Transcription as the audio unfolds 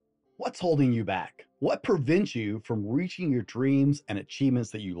What's holding you back? What prevents you from reaching your dreams and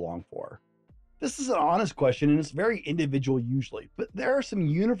achievements that you long for? This is an honest question and it's very individual usually, but there are some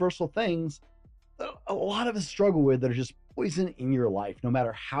universal things that a lot of us struggle with that are just poison in your life, no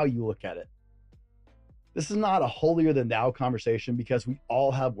matter how you look at it. This is not a holier than thou conversation because we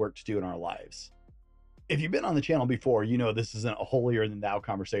all have work to do in our lives. If you've been on the channel before, you know this isn't a holier than thou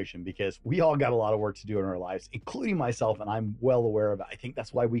conversation because we all got a lot of work to do in our lives, including myself, and I'm well aware of it. I think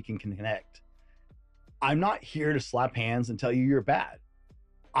that's why we can connect. I'm not here to slap hands and tell you you're bad.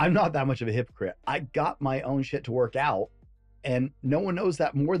 I'm not that much of a hypocrite. I got my own shit to work out, and no one knows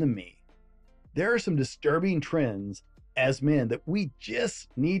that more than me. There are some disturbing trends as men that we just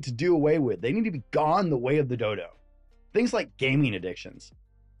need to do away with. They need to be gone the way of the dodo. Things like gaming addictions.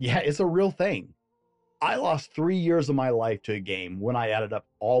 Yeah, it's a real thing. I lost 3 years of my life to a game when I added up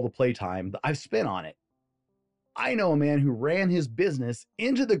all the playtime that I've spent on it. I know a man who ran his business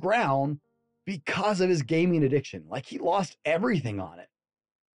into the ground because of his gaming addiction. Like, he lost everything on it.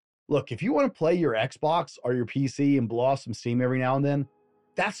 Look, if you want to play your Xbox or your PC and blow off some steam every now and then,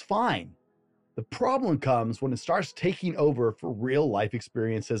 that's fine. The problem comes when it starts taking over for real life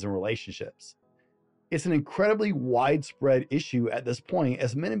experiences and relationships. It's an incredibly widespread issue at this point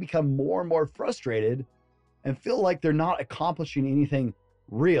as men become more and more frustrated and feel like they're not accomplishing anything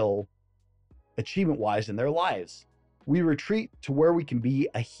real achievement-wise in their lives. We retreat to where we can be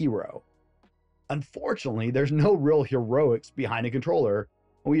a hero. Unfortunately, there's no real heroics behind a controller,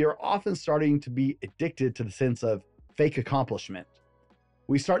 and we are often starting to be addicted to the sense of fake accomplishment.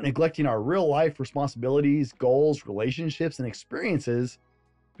 We start neglecting our real life responsibilities, goals, relationships, and experiences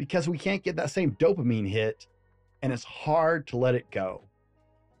because we can't get that same dopamine hit, and it's hard to let it go.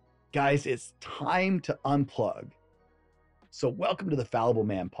 Guys, it's time to unplug. So welcome to the Fallible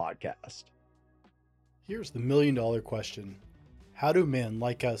Man podcast. Here's the million-dollar question. How do men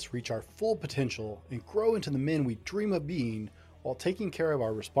like us reach our full potential and grow into the men we dream of being while taking care of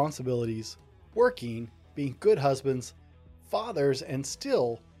our responsibilities, working, being good husbands, fathers, and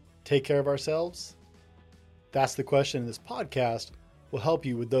still take care of ourselves? That's the question, and this podcast will help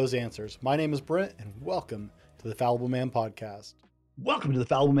you with those answers. My name is Brent, and welcome to the Fallible Man podcast. Welcome to the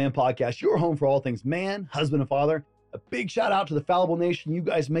Fallible Man podcast, your home for all things man, husband, and father. A big shout out to the Fallible Nation. You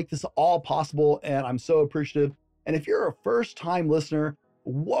guys make this all possible, and I'm so appreciative. And if you're a first-time listener,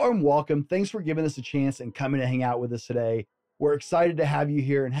 warm welcome. Thanks for giving us a chance and coming to hang out with us today. We're excited to have you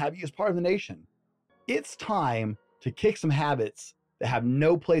here and have you as part of the nation. It's time to kick some habits that have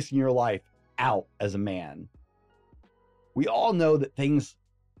no place in your life out as a man. We all know that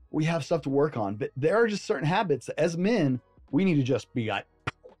we have stuff to work on, but there are just certain habits that as men, we need to just be like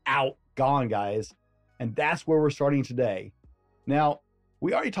out, gone, guys. And that's where we're starting today. Now,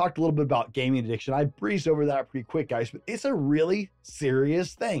 we already talked a little bit about gaming addiction. I breezed over that pretty quick, guys, but it's a really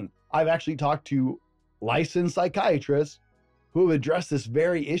serious thing. I've actually talked to licensed psychiatrists who have addressed this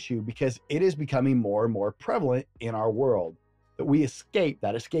very issue because it is becoming more and more prevalent in our world, that we escape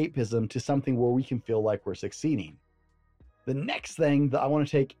that escapism to something where we can feel like we're succeeding. The next thing that I want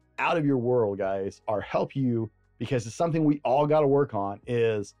to take out of your world, guys, or help you, because it's something we all got to work on,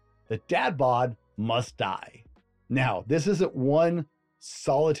 is the dad bod must die. Now, this isn't one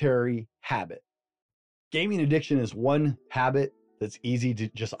solitary habit. Gaming addiction is one habit that's easy to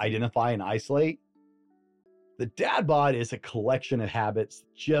just identify and isolate. The dad bod is a collection of habits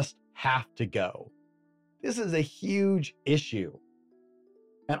that just have to go. This is a huge issue.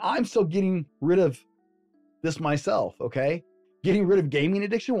 And I'm still getting rid of this myself, okay? Getting rid of gaming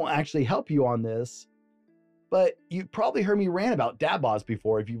addiction will actually help you on this, but you've probably heard me rant about dad bods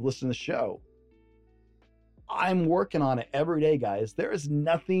before if you've listened to the show. I'm working on it every day, guys. There is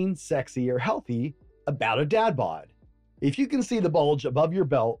nothing sexy or healthy about a dad bod. If you can see the bulge above your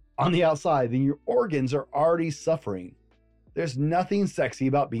belt on the outside, then your organs are already suffering. There's nothing sexy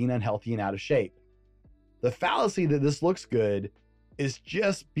about being unhealthy and out of shape. The fallacy that this looks good is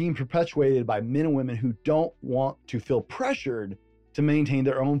just being perpetuated by men and women who don't want to feel pressured to maintain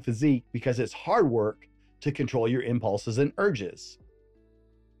their own physique because it's hard work to control your impulses and urges.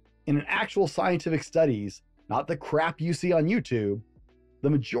 In an actual scientific studies, not the crap you see on YouTube, the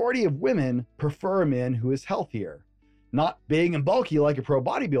majority of women prefer a man who is healthier. Not big and bulky like a pro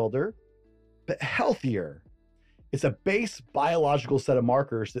bodybuilder, but healthier. It's a base biological set of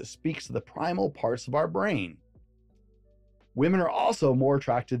markers that speaks to the primal parts of our brain. Women are also more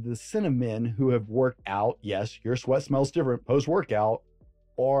attracted to the scent of men who have worked out. Yes, your sweat smells different post-workout,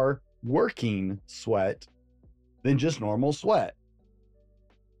 or working sweat, than just normal sweat.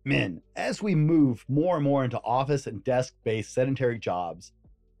 Men, as we move more and more into office and desk-based sedentary jobs,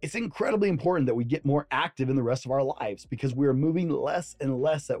 It's incredibly important that we get more active in the rest of our lives because we are moving less and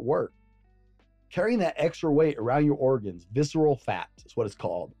less at work. Carrying that extra weight around your organs, visceral fat is what it's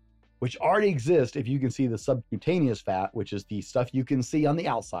called, which already exists if you can see the subcutaneous fat, which is the stuff you can see on the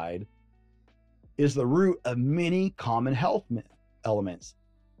outside, is the root of many common health ailments.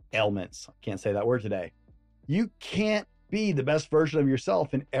 Can't say that word today. You can't be the best version of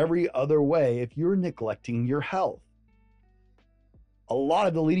yourself in every other way if you're neglecting your health. A lot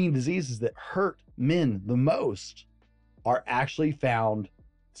of the leading diseases that hurt men the most are actually found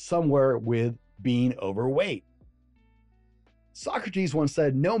somewhere with being overweight. Socrates once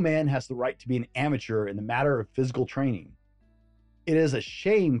said, "No man has the right to be an amateur in the matter of physical training. It is a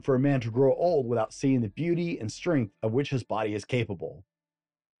shame for a man to grow old without seeing the beauty and strength of which his body is capable."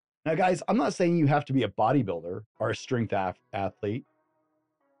 Now, guys, I'm not saying you have to be a bodybuilder or a strength athlete.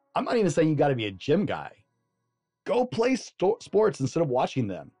 I'm not even saying you got to be a gym guy. Go play sports instead of watching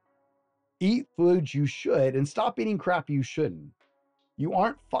them. Eat foods you should and stop eating crap you shouldn't. You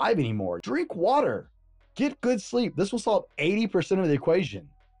aren't 5 anymore. Drink water. Get good sleep. This will solve 80% of the equation.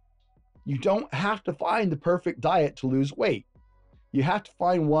 You don't have to find the perfect diet to lose weight. You have to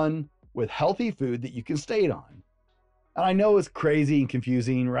find one with healthy food that you can stay on. And I know it's crazy and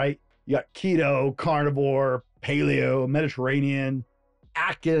confusing, right? You got keto, carnivore, paleo, Mediterranean,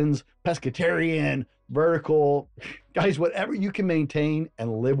 Atkins, pescatarian, vertical. Guys, whatever you can maintain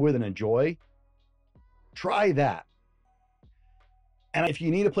and live with and enjoy, try that. And if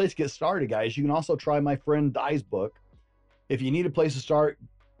you need a place to get started, guys, you can also try my friend Dai's book. If you need a place to start,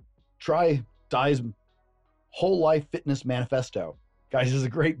 try Dai's Whole Life Fitness Manifesto. Guys, this is a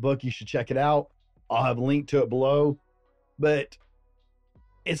great book. You should check it out. I'll have a link to it below. But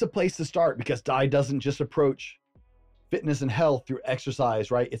it's a place to start because Dai doesn't just approach fitness and health through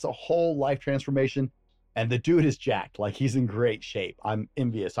exercise, right? It's a whole life transformation. And the dude is jacked. Like, he's in great shape. I'm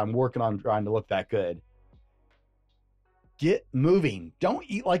envious. I'm working on trying to look that good. Get moving. Don't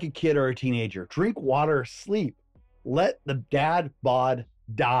eat like a kid or a teenager. Drink water, sleep. Let the dad bod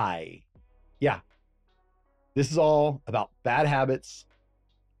die. Yeah. This is all about bad habits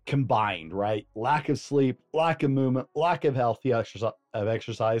combined, right? Lack of sleep, lack of movement, lack of healthy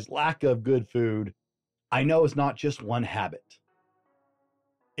exercise, lack of good food. I know it's not just one habit.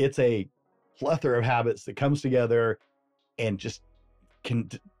 It's a plethora of habits that comes together and just can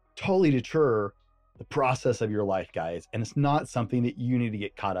totally deter the process of your life, guys. And it's not something that you need to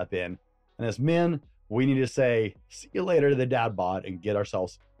get caught up in. And as men, we need to say, see you later to the dad bod and get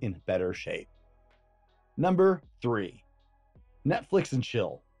ourselves in better shape. Number 3, Netflix and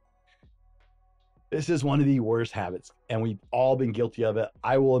chill. This is one of the worst habits, and we've all been guilty of it.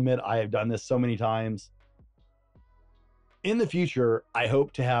 I will admit I have done this so many times. In the future, I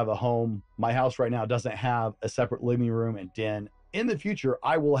hope to have a home. My house right now doesn't have a separate living room and den. In the future,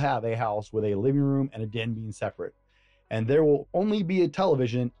 I will have a house with a living room and a den being separate. And there will only be a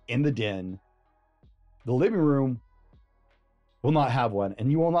television in the den. The living room will not have one,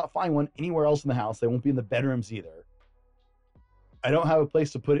 and you will not find one anywhere else in the house. They won't be in the bedrooms either. I don't have a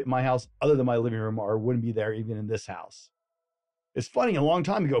place to put it in my house other than my living room, or it wouldn't be there even in this house. It's funny, a long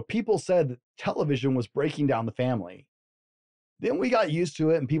time ago, people said that television was breaking down the family. Then we got used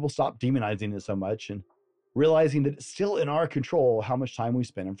to it and people stopped demonizing it so much and realizing that it's still in our control how much time we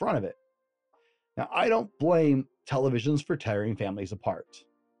spend in front of it. Now, I don't blame televisions for tearing families apart,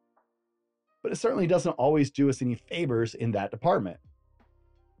 but it certainly doesn't always do us any favors in that department.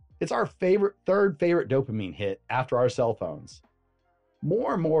 It's our third favorite dopamine hit after our cell phones.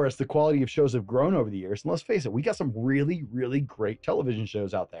 More and more as the quality of shows have grown over the years, and let's face it, we got some really, really great television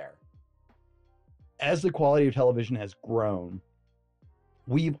shows out there. As the quality of television has grown,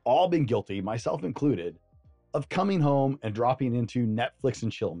 we've all been guilty, myself included, of coming home and dropping into Netflix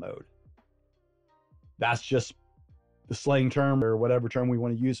and chill mode. That's just the slang term or whatever term we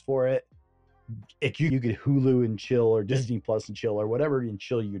want to use for it. You could Hulu and chill or Disney Plus and chill or whatever and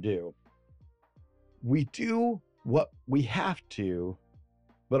chill you do. We do what we have to,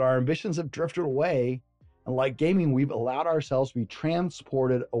 but our ambitions have drifted away. And like gaming, we've allowed ourselves to be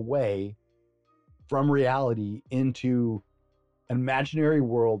transported away from reality into imaginary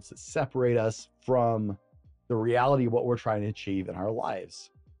worlds that separate us from the reality of what we're trying to achieve in our lives.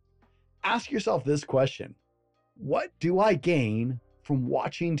 Ask yourself this question: what do I gain from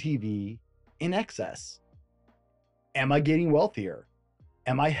watching TV in excess? Am I getting wealthier?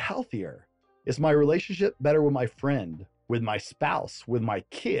 Am I healthier? Is my relationship better with my friend, with my spouse, with my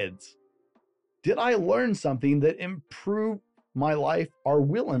kids? Did I learn something that improved my life or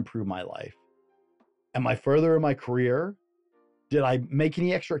will improve my life? Am I further in my career? Did I make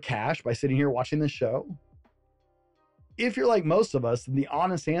any extra cash by sitting here watching this show? If you're like most of us, then the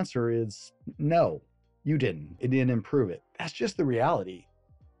honest answer is no, you didn't. It didn't improve it. That's just the reality.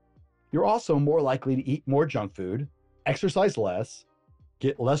 You're also more likely to eat more junk food, exercise less,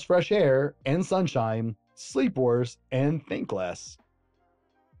 get less fresh air and sunshine, sleep worse, and think less.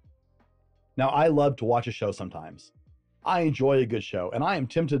 Now, I love to watch a show sometimes. I enjoy a good show, and I am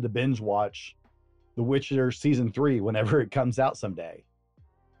tempted to binge watch The Witcher Season 3 whenever it comes out someday.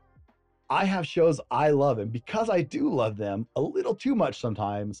 I have shows I love, and because I do love them a little too much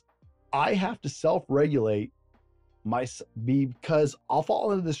sometimes, I have to self-regulate because I'll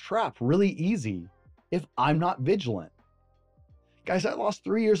fall into this trap really easy if I'm not vigilant. Guys, I lost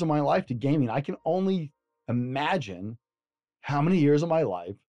 3 years of my life to gaming. I can only imagine how many years of my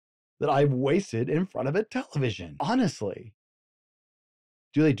life that I've wasted in front of a television. Honestly.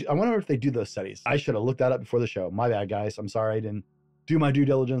 I wonder if they do those studies. I should have looked that up before the show. My bad, guys. I'm sorry I didn't do my due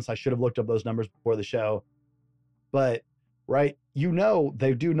diligence. I should have looked up those numbers before the show. But, right,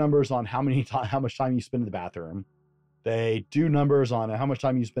 they do numbers on how much time you spend in the bathroom. They do numbers on how much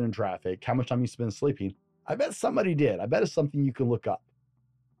time you spend in traffic, how much time you spend sleeping. I bet somebody did. I bet it's something you can look up.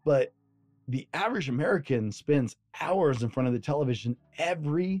 But the average American spends hours in front of the television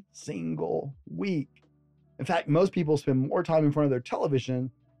every single week. In fact, most people spend more time in front of their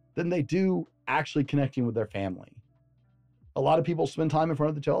television than they do actually connecting with their family. A lot of people spend time in front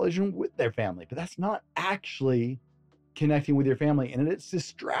of the television with their family, but that's not actually connecting with your family, and it's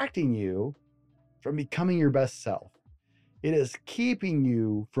distracting you from becoming your best self. It is keeping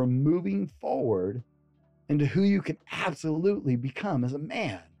you from moving forward into who you can absolutely become as a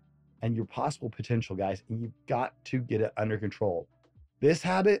man and your possible potential, guys. And you've got to get it under control. This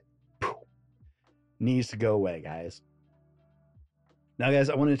habit needs to go away, guys. Now, guys,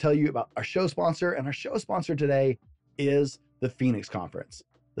 I want to tell you about our show sponsor, and our show sponsor today is the Phoenix Conference.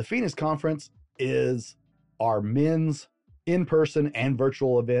 The Phoenix Conference is our men's in-person and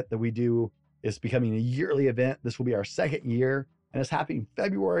virtual event that we do. It's becoming a yearly event. This will be our second year, and it's happening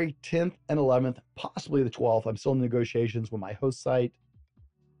February 10th and 11th, possibly the 12th. I'm still in negotiations with my host site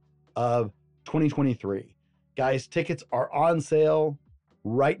of 2023. Guys, tickets are on sale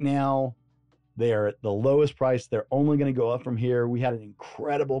right now. They are at the lowest price. They're only going to go up from here. We had an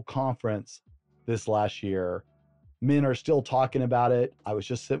incredible conference this last year. Men are still talking about it. I was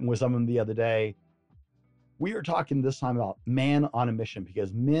just sitting with someone the other day. We are talking this time about man on a mission,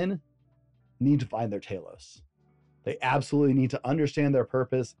 because men need to find their telos. They absolutely need to understand their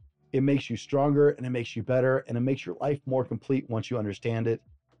purpose. It makes you stronger, and it makes you better, and it makes your life more complete once you understand it.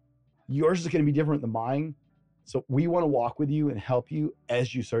 Yours is going to be different than mine. So we want to walk with you and help you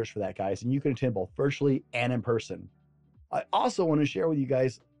as you search for that, guys. And you can attend both virtually and in person. I also want to share with you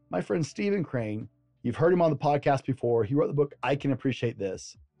guys my friend Stephen Crane. You've heard him on the podcast before. He wrote the book, I Can Appreciate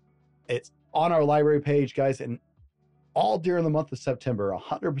This. It's on our library page, guys. And all during the month of September,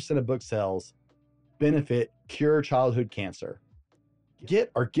 100% of book sales benefit Cure Childhood Cancer.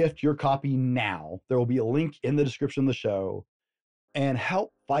 Get or gift your copy now. There will be a link in the description of the show, and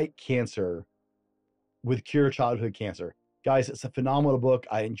help fight cancer with Cure Childhood Cancer. Guys, it's a phenomenal book.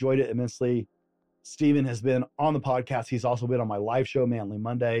 I enjoyed it immensely. Stephen has been on the podcast. He's also been on my live show, Manly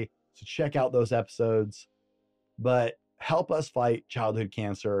Monday. So check out those episodes. But help us fight childhood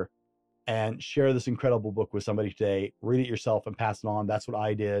cancer and share this incredible book with somebody today. Read it yourself and pass it on. That's what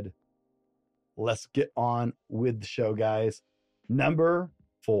I did. Let's get on with the show, guys. Number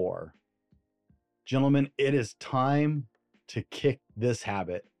 4. Gentlemen, it is time to kick this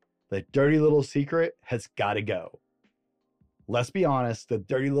habit. The dirty little secret has got to go. Let's be honest, the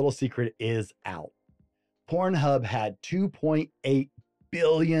dirty little secret is out. Pornhub had 2.8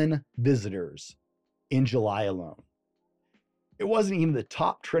 billion visitors in July alone. It wasn't even the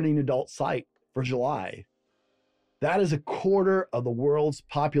top trending adult site for July. That is a quarter of the world's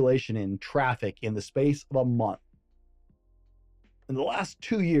population in traffic in the space of a month. In the last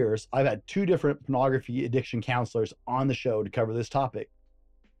 2 years, I've had 2 different pornography addiction counselors on the show to cover this topic.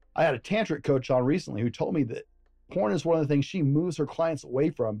 I had a tantric coach on recently who told me that porn is one of the things she moves her clients away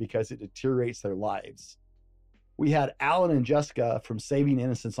from because it deteriorates their lives. We had Alan and Jessica from Saving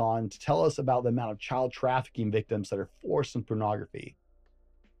Innocence on to tell us about the amount of child trafficking victims that are forced in pornography.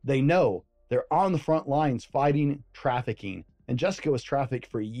 They know, they're on the front lines fighting trafficking, and Jessica was trafficked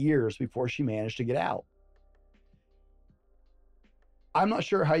for years before she managed to get out. I'm not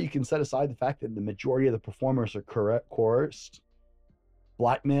sure how you can set aside the fact that the majority of the performers are coerced,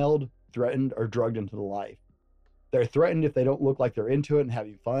 blackmailed, threatened, or drugged into the life. They're threatened if they don't look like they're into it and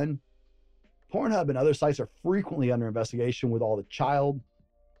having fun. Pornhub and other sites are frequently under investigation with all the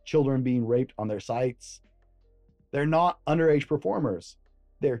children being raped on their sites. They're not underage performers.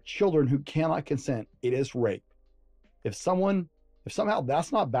 They're children who cannot consent. It is rape. If somehow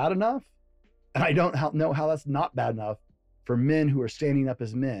that's not bad enough, and I don't know how that's not bad enough for men who are standing up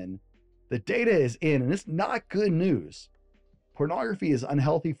as men, the data is in, and it's not good news. Pornography is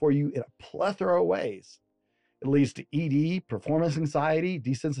unhealthy for you in a plethora of ways. It leads to ED, performance anxiety,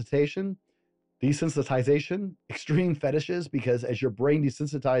 desensitization, extreme fetishes, because as your brain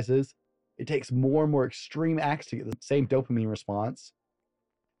desensitizes, it takes more and more extreme acts to get the same dopamine response.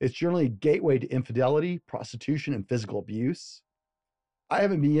 It's generally a gateway to infidelity, prostitution, and physical abuse. I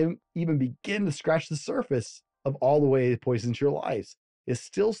haven't even begun to scratch the surface of all the way it poisons your lives. It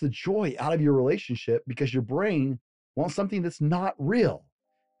steals the joy out of your relationship because your brain wants something that's not real.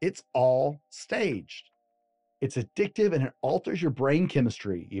 It's all staged. It's addictive, and it alters your brain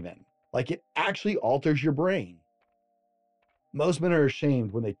chemistry even. Like, it actually alters your brain. Most men are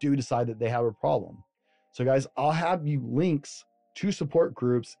ashamed when they do decide that they have a problem. So guys, I'll have you links to support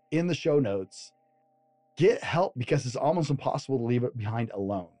groups in the show notes. Get help, because it's almost impossible to leave it behind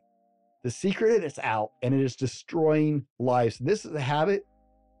alone. The secret is out, and it is destroying lives. This is a habit.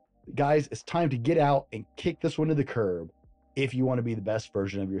 Guys, it's time to get out and kick this one to the curb if you want to be the best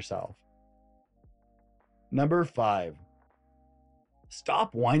version of yourself. Number 5,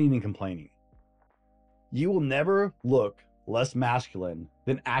 stop whining and complaining. You will never look less masculine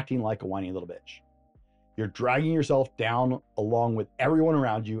than acting like a whiny little bitch. You're dragging yourself down along with everyone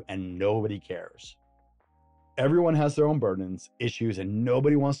around you, and nobody cares. Everyone has their own burdens, issues, and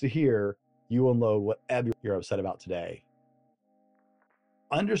nobody wants to hear you unload whatever you're upset about today.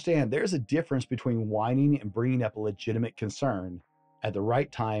 Understand there's a difference between whining and bringing up a legitimate concern at the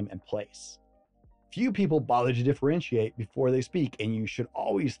right time and place. Few people bother to differentiate before they speak, and you should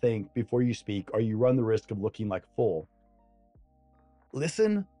always think before you speak, or you run the risk of looking like a fool.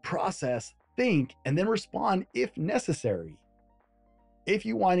 Listen, process, think, and then respond if necessary. If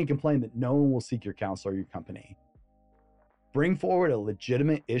you whine and complain, that no one will seek your counsel or your company. Bring forward a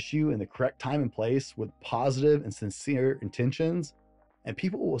legitimate issue in the correct time and place with positive and sincere intentions, and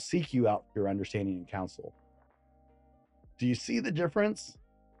people will seek you out for your understanding and counsel. Do you see the difference?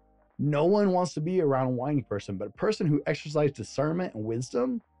 No one wants to be around a whiny person, but a person who exercises discernment and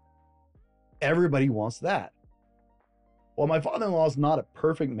wisdom, everybody wants that. While my father-in-law is not a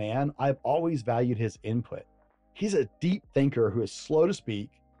perfect man, I've always valued his input. He's a deep thinker who is slow to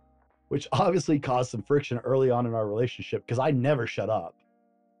speak, which obviously caused some friction early on in our relationship because I never shut up.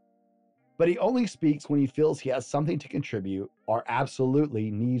 But he only speaks when he feels he has something to contribute or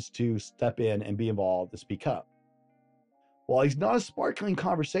absolutely needs to step in and be involved to speak up. While he's not a sparkling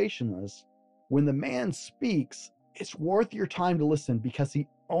conversationalist, when the man speaks, it's worth your time to listen, because he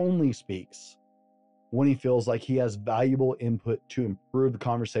only speaks when he feels like he has valuable input to improve the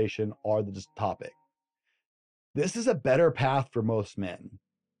conversation or the topic. This is a better path for most men.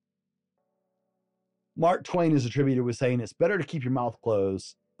 Mark Twain is attributed with saying, "It's better to keep your mouth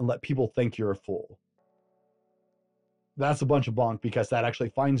closed and let people think you're a fool." That's a bunch of bunk, because that actually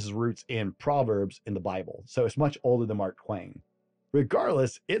finds its roots in Proverbs in the Bible. So it's much older than Mark Twain.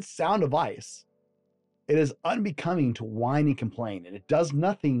 Regardless, it's sound advice. It is unbecoming to whine and complain, and it does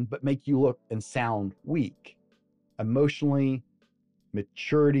nothing but make you look and sound weak. Emotionally,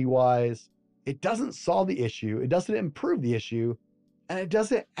 maturity-wise, it doesn't solve the issue, it doesn't improve the issue, and it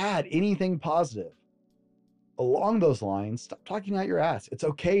doesn't add anything positive. Along those lines, stop talking out your ass. It's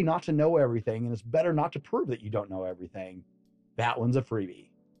okay not to know everything, and it's better not to prove that you don't know everything. That one's a freebie.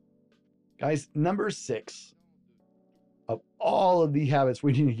 Guys, number 6 of all of the habits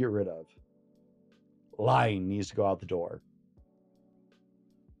we need to get rid of, lying needs to go out the door.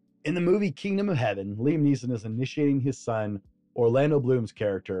 In the movie Kingdom of Heaven, Liam Neeson is initiating his son, Orlando Bloom's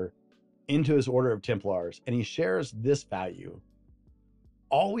character, into his Order of Templars, and he shares this value: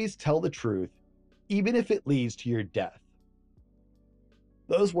 always tell the truth, even if it leads to your death.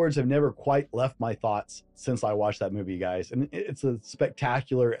 Those words have never quite left my thoughts since I watched that movie, guys. And it's a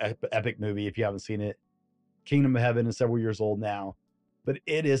spectacular, epic movie if you haven't seen it. Kingdom of Heaven is several years old now, but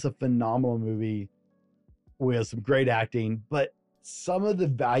it is a phenomenal movie with some great acting, but some of the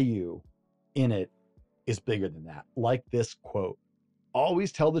value in it is bigger than that. Like this quote: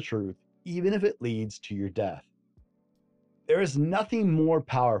 always tell the truth, even if it leads to your death. There is nothing more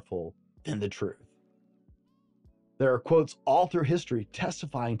powerful than the truth. There are quotes all through history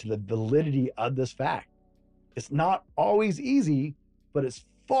testifying to the validity of this fact. It's not always easy, but it's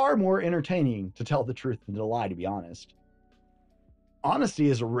far more entertaining to tell the truth than to lie, to be honest. Honesty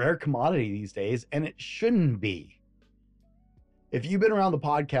is a rare commodity these days, and it shouldn't be. If you've been around the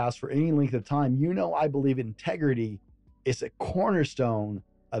podcast for any length of time, you know I believe integrity is a cornerstone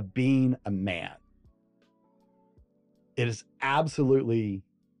of being a man. It is absolutely,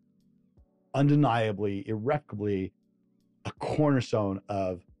 undeniably, irrevocably a cornerstone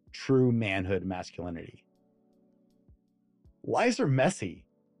of true manhood and masculinity. Lies are messy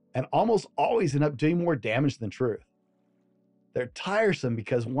and almost always end up doing more damage than truth. They're tiresome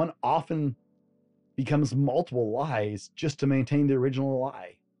because one often becomes multiple lies just to maintain the original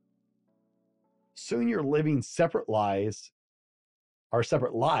lie. Soon you're living separate lies or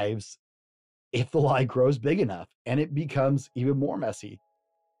separate lives if the lie grows big enough, and it becomes even more messy.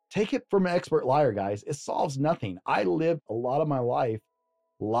 Take it from an expert liar, guys. It solves nothing. I lived a lot of my life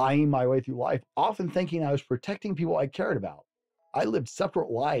lying my way through life, often thinking I was protecting people I cared about. I lived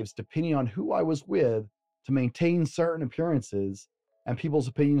separate lives depending on who I was with to maintain certain appearances and people's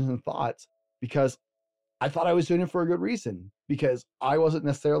opinions and thoughts, because I thought I was doing it for a good reason, because I wasn't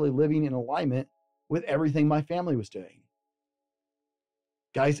necessarily living in alignment with everything my family was doing.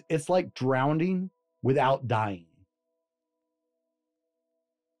 Guys, it's like drowning without dying.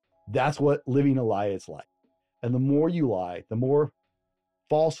 That's what living a lie is like. And the more you lie, the more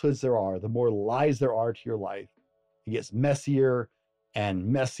falsehoods there are, the more lies there are to your life. It gets messier and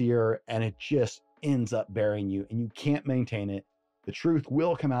messier, and it just ends up burying you, and you can't maintain it. The truth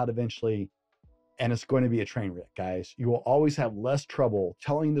will come out eventually, and it's going to be a train wreck, guys. You will always have less trouble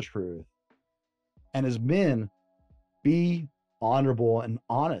telling the truth. And as men, be honorable and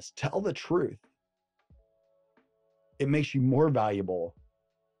honest. Tell the truth. It makes you more valuable,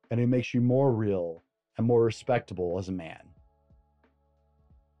 and it makes you more real and more respectable as a man.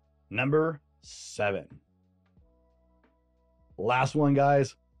 Number 7. Last one,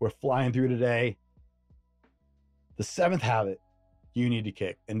 guys. We're flying through today. The 7th habit you need to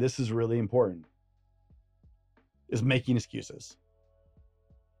kick, and this is really important, is making excuses.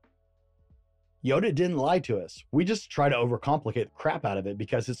 Yoda didn't lie to us. We just try to overcomplicate the crap out of it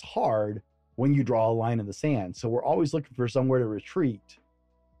because it's hard when you draw a line in the sand. So we're always looking for somewhere to retreat.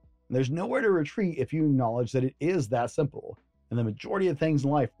 And there's nowhere to retreat if you acknowledge that it is that simple. And the majority of things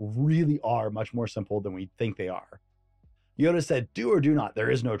in life really are much more simple than we think they are. Yoda said, "Do or do not, there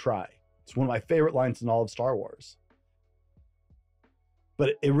is no try." It's one of my favorite lines in all of Star Wars.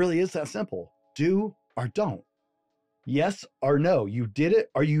 But it really is that simple. Do or don't. Yes or no. You did it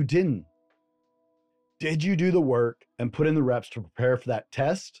or you didn't. Did you do the work and put in the reps to prepare for that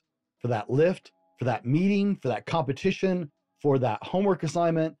test, for that lift, for that meeting, for that competition, for that homework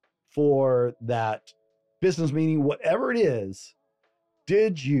assignment, for that business meeting, whatever it is?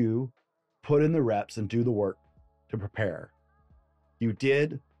 Did you put in the reps and do the work to prepare? You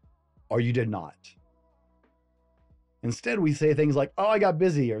did or you did not. Instead, we say things like, "Oh, I got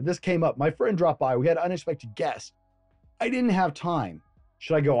busy," or "This came up. My friend dropped by. We had an unexpected guest. I didn't have time."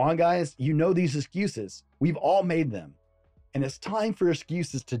 Should I go on, guys? You know these excuses. We've all made them. And it's time for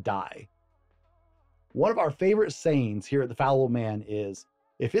excuses to die. One of our favorite sayings here at The Fallible Man is,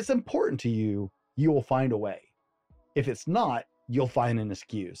 if it's important to you, you will find a way. If it's not, you'll find an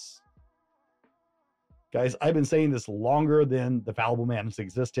excuse. Guys, I've been saying this longer than The Fallible Man has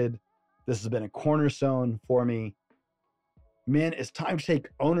existed. This has been a cornerstone for me. Men, it's time to take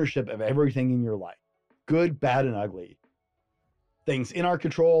ownership of everything in your life, good, bad, and ugly. Things in our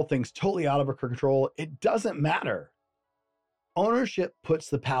control, things totally out of our control. It doesn't matter. Ownership puts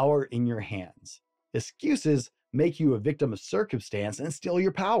the power in your hands. Excuses make you a victim of circumstance and steal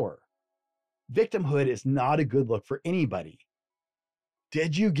your power. Victimhood is not a good look for anybody.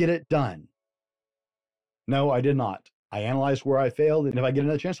 Did you get it done? No, I did not. I analyzed where I failed, and if I get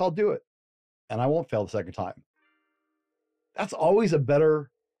another chance, I'll do it. And I won't fail the second time. That's always a better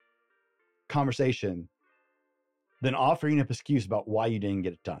conversation than offering an excuse about why you didn't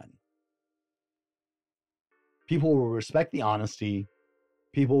get it done. People will respect the honesty.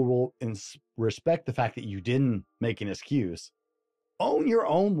 People will respect the fact that you didn't make an excuse. Own your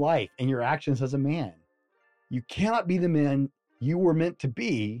own life and your actions as a man. You cannot be the man you were meant to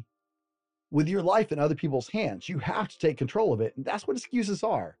be with your life in other people's hands. You have to take control of it. And that's what excuses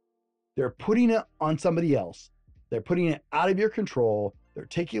are. They're putting it on somebody else. They're putting it out of your control. They're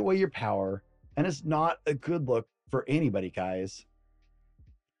taking away your power. And it's not a good look for anybody, guys.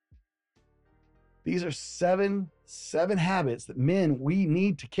 These are seven habits that men, we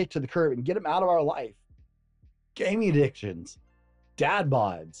need to kick to the curb and get them out of our life. Gaming addictions, dad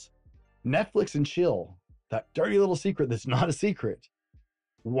bods, Netflix and chill, that dirty little secret that's not a secret,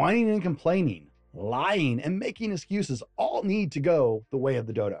 whining and complaining, lying and making excuses all need to go the way of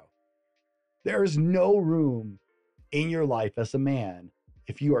the dodo. There is no room in your life as a man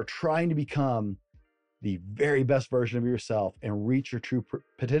if you are trying to become the very best version of yourself and reach your true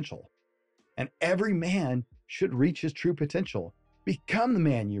potential. And every man should reach his true potential. Become the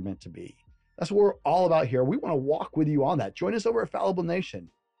man you're meant to be. That's what we're all about here. We want to walk with you on that. Join us over at Fallible Nation.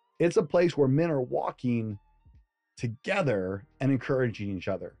 It's a place where men are walking together and encouraging each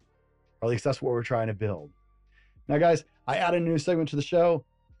other. Or at least that's what we're trying to build. Now, guys, I added a new segment to the show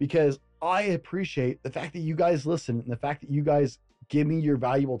because I appreciate the fact that you guys listen and the fact that you guys give me your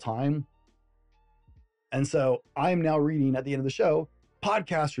valuable time. And so I'm now reading at the end of the show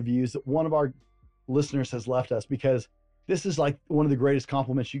podcast reviews that one of our listeners has left us, because this is like one of the greatest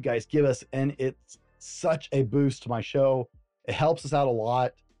compliments you guys give us. And it's such a boost to my show. It helps us out a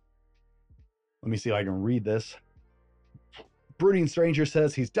lot. Let me see if I can read this. Brooding Stranger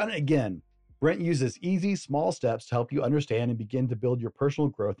says he's done it again. Brent uses easy, small steps to help you understand and begin to build your personal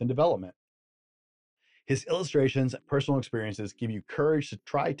growth and development. His illustrations and personal experiences give you courage to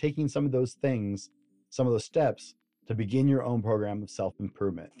try taking some of those things, some of those steps to begin your own program of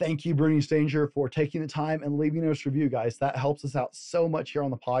self-improvement. Thank you, Brooding Stranger, for taking the time and leaving us a review, guys. That helps us out so much here on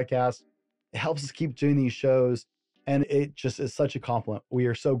the podcast. It helps us keep doing these shows, and it just is such a compliment. We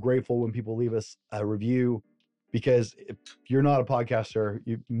are so grateful when people leave us a review, because if you're not a podcaster,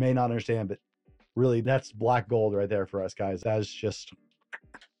 you may not understand, but really, that's black gold right there for us, guys. That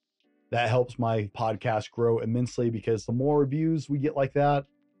helps my podcast grow immensely, because the more reviews we get like that,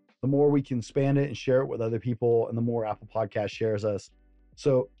 the more we can expand it and share it with other people, and the more Apple Podcast shares us.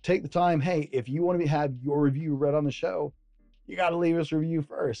 So take the time. Hey, if you want to have your review read on the show, you got to leave us a review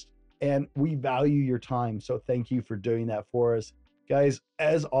first. And we value your time. So thank you for doing that for us. Guys,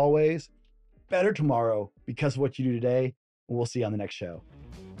 as always, better tomorrow because of what you do today. We'll see you on the next show.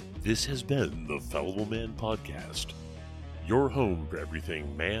 This has been the Fallible Man Podcast, your home for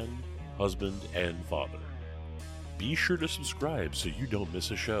everything man, husband, and father. Be sure to subscribe so you don't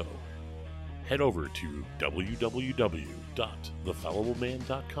miss a show. Head over to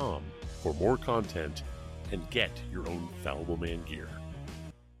www.thefallibleman.com for more content and get your own Fallible Man gear.